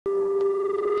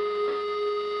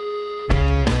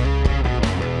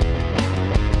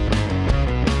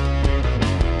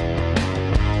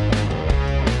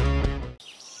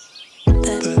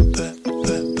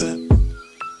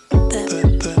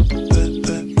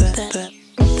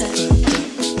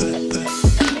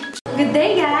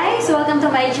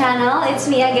channel. It's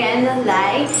me again,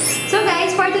 Lai. So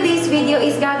guys, for today's video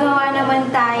is gagawa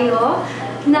naman tayo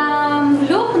ng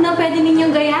look na pwede ninyong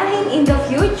gayahin in the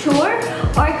future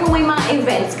or kung may mga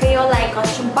events kayo like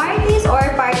costume parties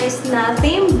or parties na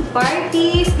theme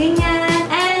parties, ganyan.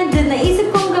 And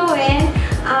naisip kong gawin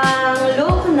ang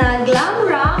look na glam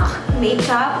rock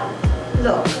makeup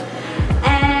look.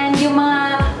 And yung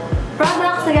mga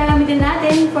products na gagamitin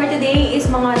natin for today is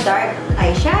mga dark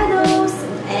eyeshadows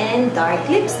and dark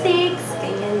lipsticks.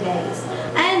 Ganyan guys.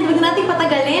 And huwag natin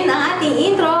patagalin ang ating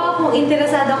intro. Kung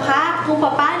interesado ka kung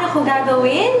paano ko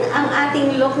gagawin ang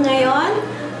ating look ngayon,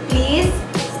 please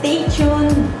stay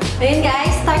tuned. Ayun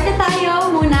guys, start na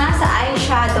tayo muna sa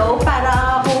eyeshadow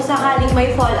para kung sakaling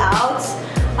may fallouts,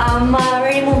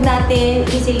 ma-remove natin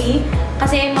easily.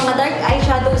 Kasi mga dark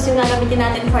eyeshadows yung gagamitin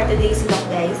natin for today's look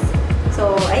guys.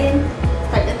 So, ayun,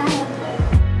 start na tayo.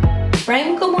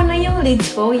 Prime ko muna yung lids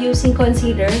ko using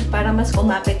concealer para mas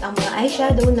kumapit ang mga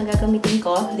eyeshadow na gagamitin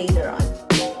ko later on.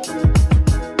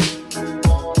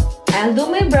 I'll do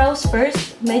my brows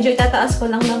first. Medyo itataas ko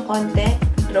lang ng konti.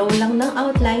 Draw lang ng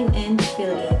outline and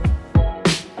fill in.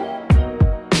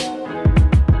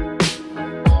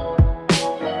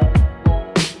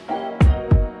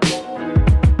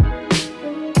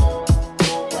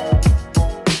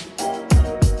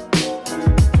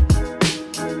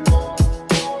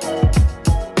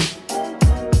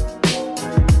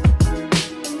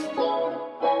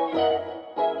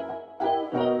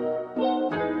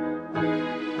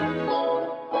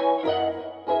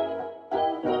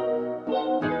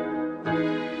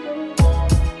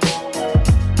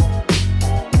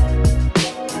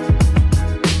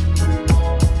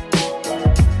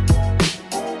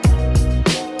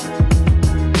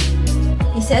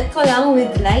 Set ko lang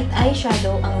with light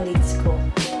eyeshadow ang lids ko.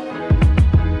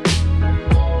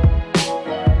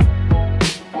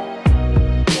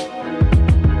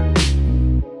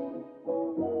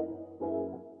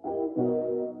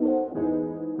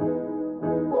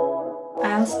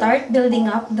 I'll start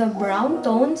building up the brown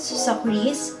tones sa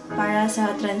crease para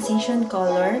sa transition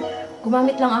color.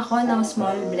 Gumamit lang ako ng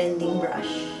small blending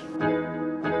brush.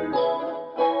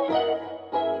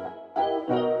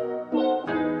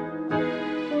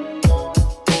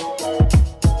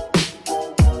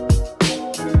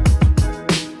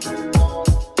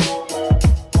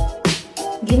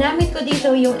 Ginamit ko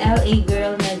dito yung LA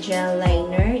Girl na gel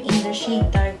liner in the shade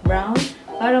dark brown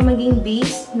para maging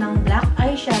base ng black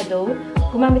eyeshadow.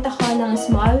 Gumamit ako ng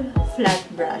small flat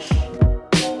brush.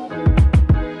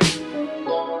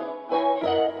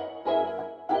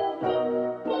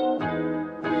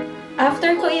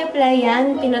 After ko i-apply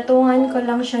yan, pinatungan ko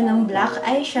lang siya ng black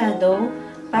eyeshadow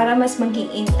para mas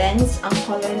maging intense ang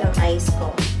color ng eyes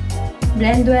ko.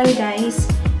 Blend well guys.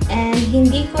 And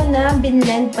hindi ko na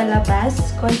binlend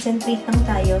palabas, concentrate lang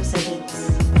tayo sa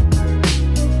lids.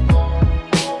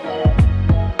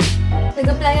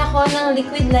 Nag-apply ako ng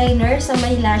liquid liner sa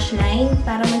my lash line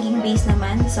para maging base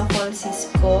naman sa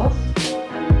falsies ko.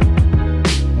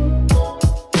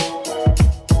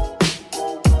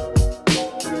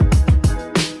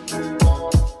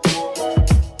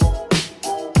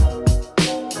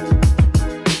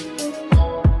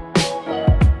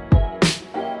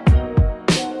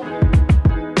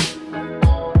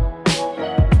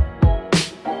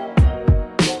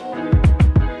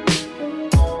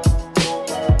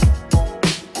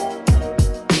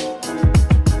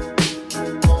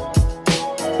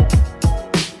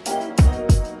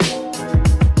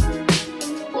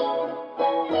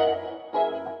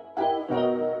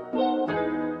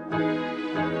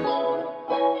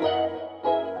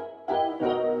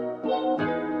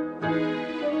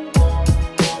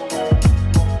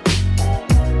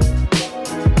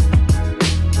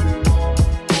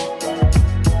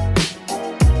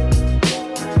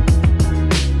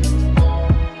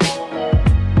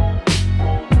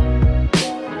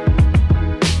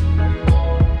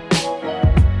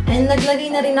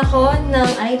 Naglagay na rin ako ng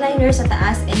eyeliner sa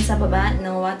taas and sa baba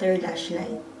ng water lash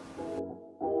line.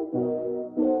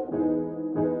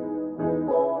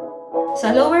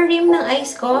 Sa lower rim ng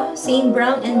eyes ko, same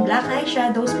brown and black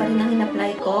eyeshadows pa rin ang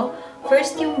in-apply ko.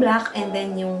 First yung black and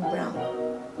then yung brown.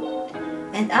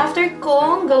 And after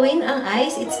kong gawin ang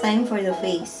eyes, it's time for the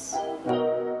face.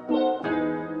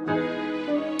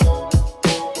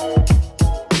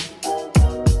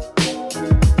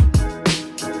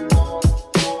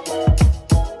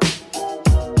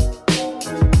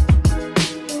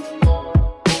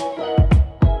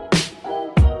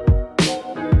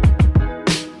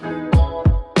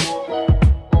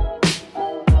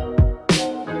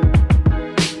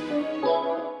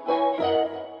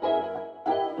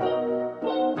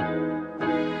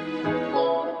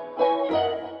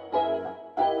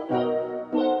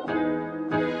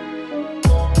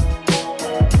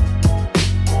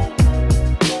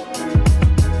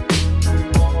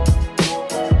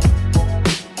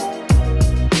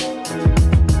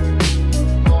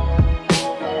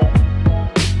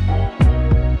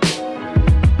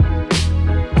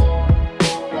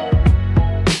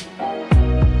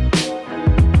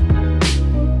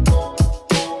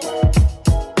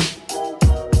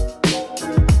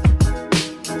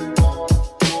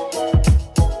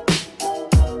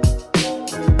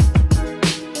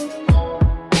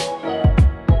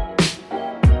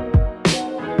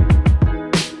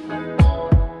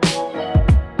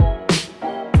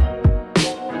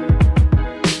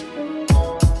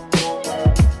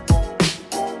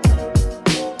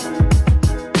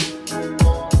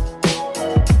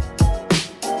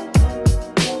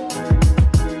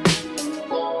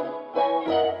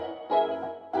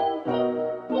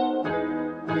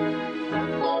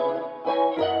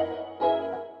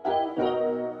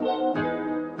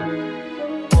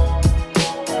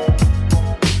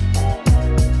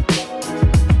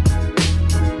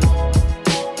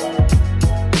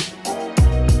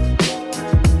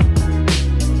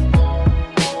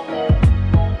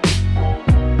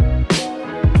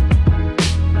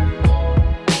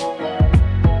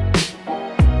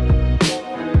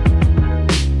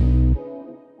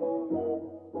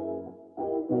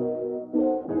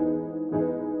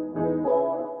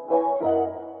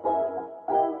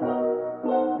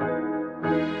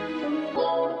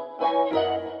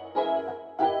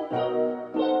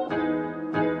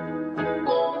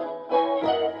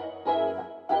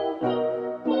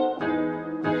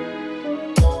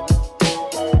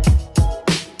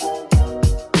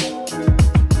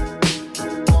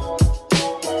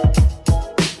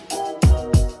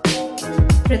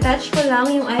 Retouch ko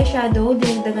lang yung eyeshadow,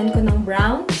 dinagdagan ko ng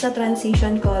brown sa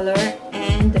transition color,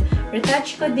 and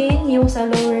retouch ko din yung sa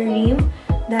lower rim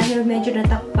dahil medyo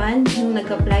natakpan nung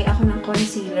nag-apply ako ng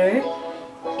concealer.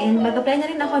 And mag-apply na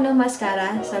rin ako ng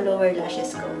mascara sa lower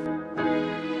lashes ko.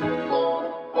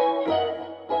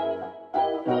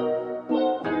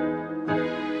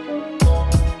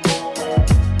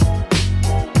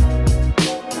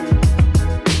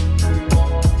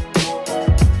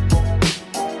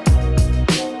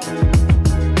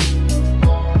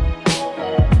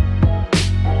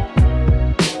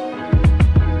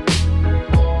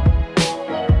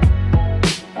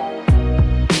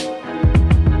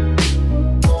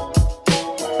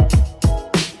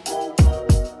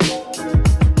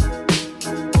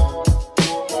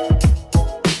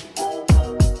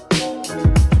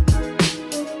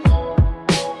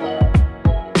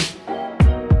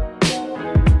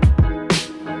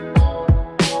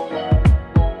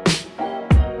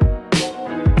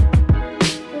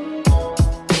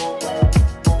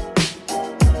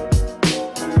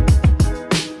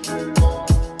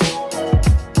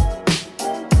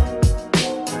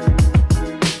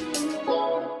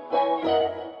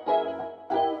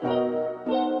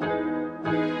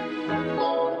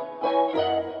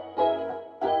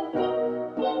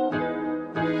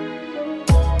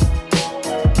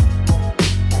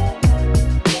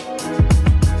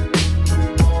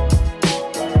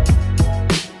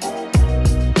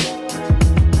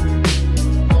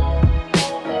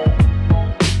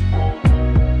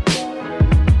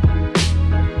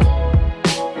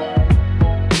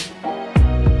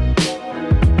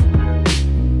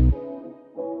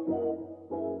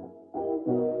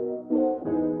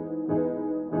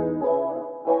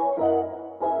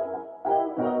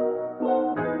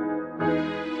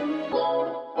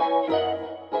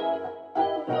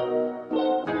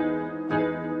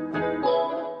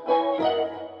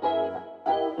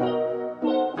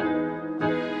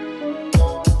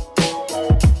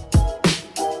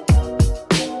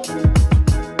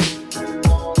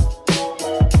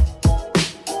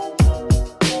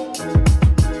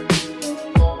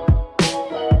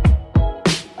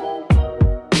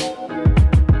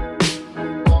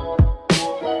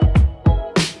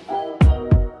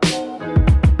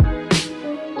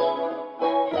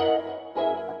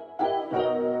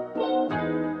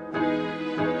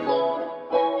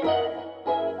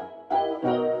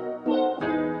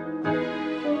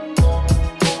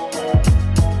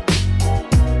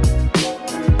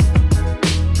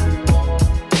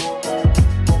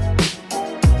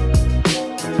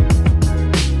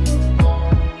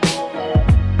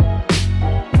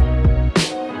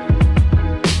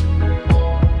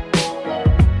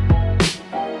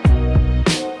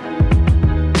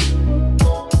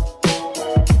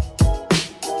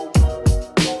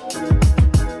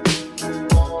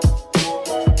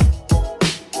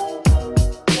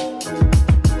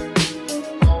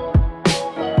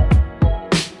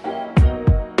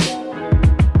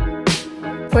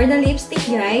 For the lipstick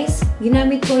guys,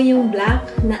 ginamit ko yung black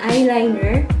na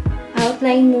eyeliner.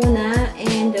 Outline muna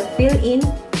and fill in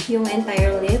yung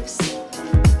entire lips.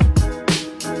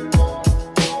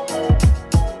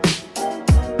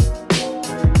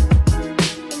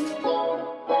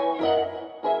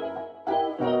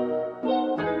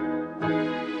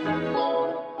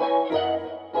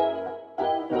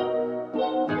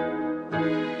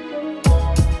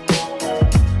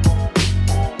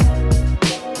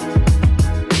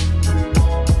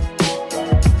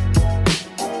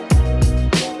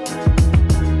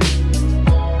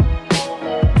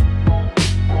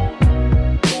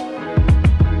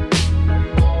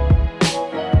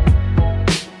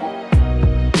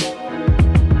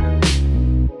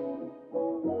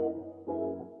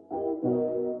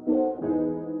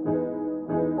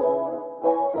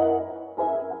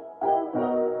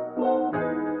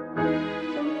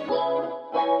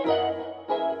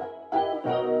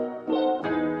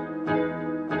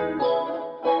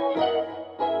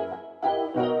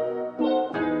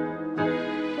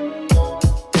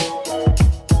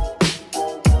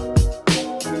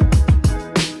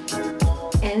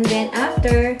 And then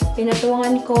after,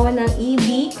 pinatuwangan ko ng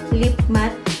EB Lip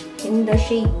Matte in the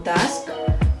shade Dusk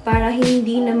para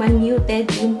hindi naman muted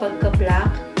yung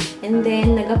pagka-black. And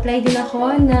then, nag-apply din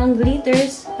ako ng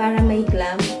glitters para may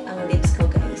glam ang lips ko,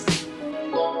 guys.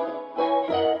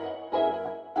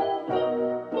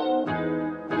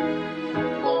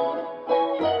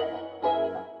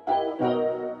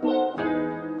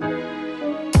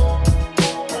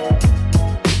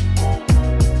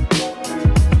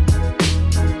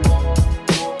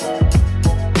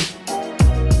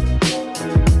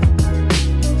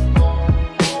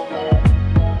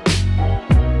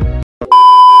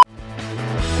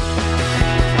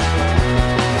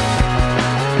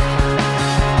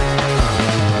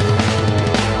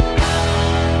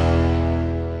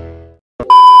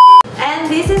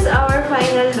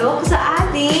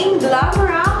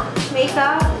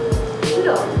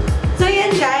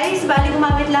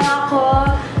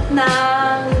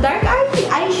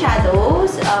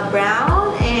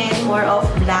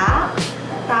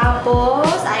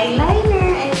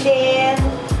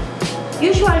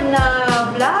 usual na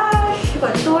blush,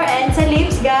 contour, and sa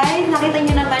lips, guys, nakita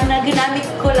nyo naman na ginamit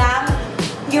ko lang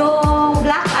yung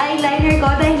black eyeliner ko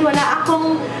dahil wala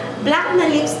akong black na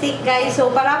lipstick, guys.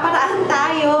 So, para-paraan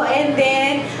tayo. And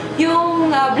then, yung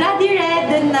bloody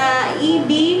red na EB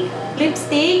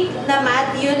lipstick na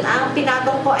matte, yun ang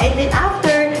pinatong ko. And then,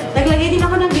 after, naglagay din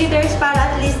ako ng glitters para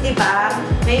at least, diba,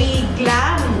 may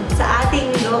glam sa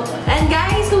ating look. And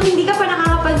guys, kung hindi ka pa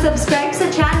nakakapag-subscribe sa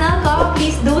channel ko,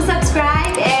 please do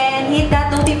subscribe and hit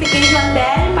that notification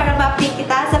bell para ma-update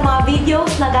kita sa mga videos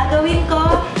na gagawin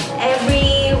ko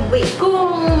every week.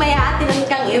 Kung may atinan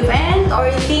kang event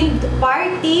or themed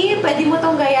party, pwede mo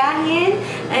tong gayahin.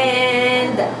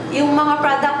 And yung mga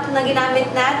product na ginamit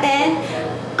natin,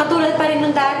 katulad pa rin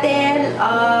nung dati,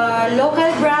 local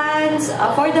brands,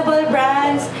 affordable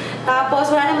brands. Tapos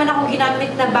wala naman akong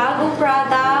ginamit na bagong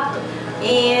product.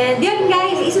 And yun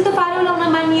guys, isa to follow lang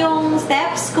naman yung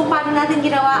steps kung paano natin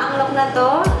ginawa ang look na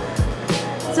to.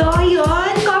 So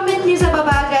ayun, comment nyo sa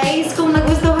baba guys kung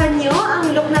nagustuhan nyo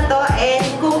ang look na to. And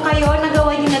kung kayo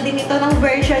nagawa nyo na din ito ng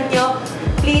version nyo,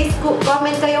 please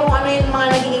comment kayo kung ano yung mga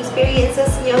naging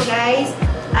experiences nyo guys.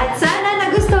 At sana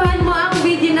nagustuhan mo ang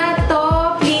video na to.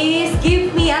 Please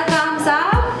give me a thumbs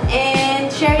up and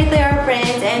share it to your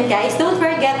friends. And guys, don't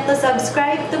forget to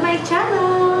subscribe to my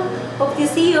channel. Hope to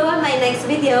see you on my next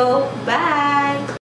video. Bye!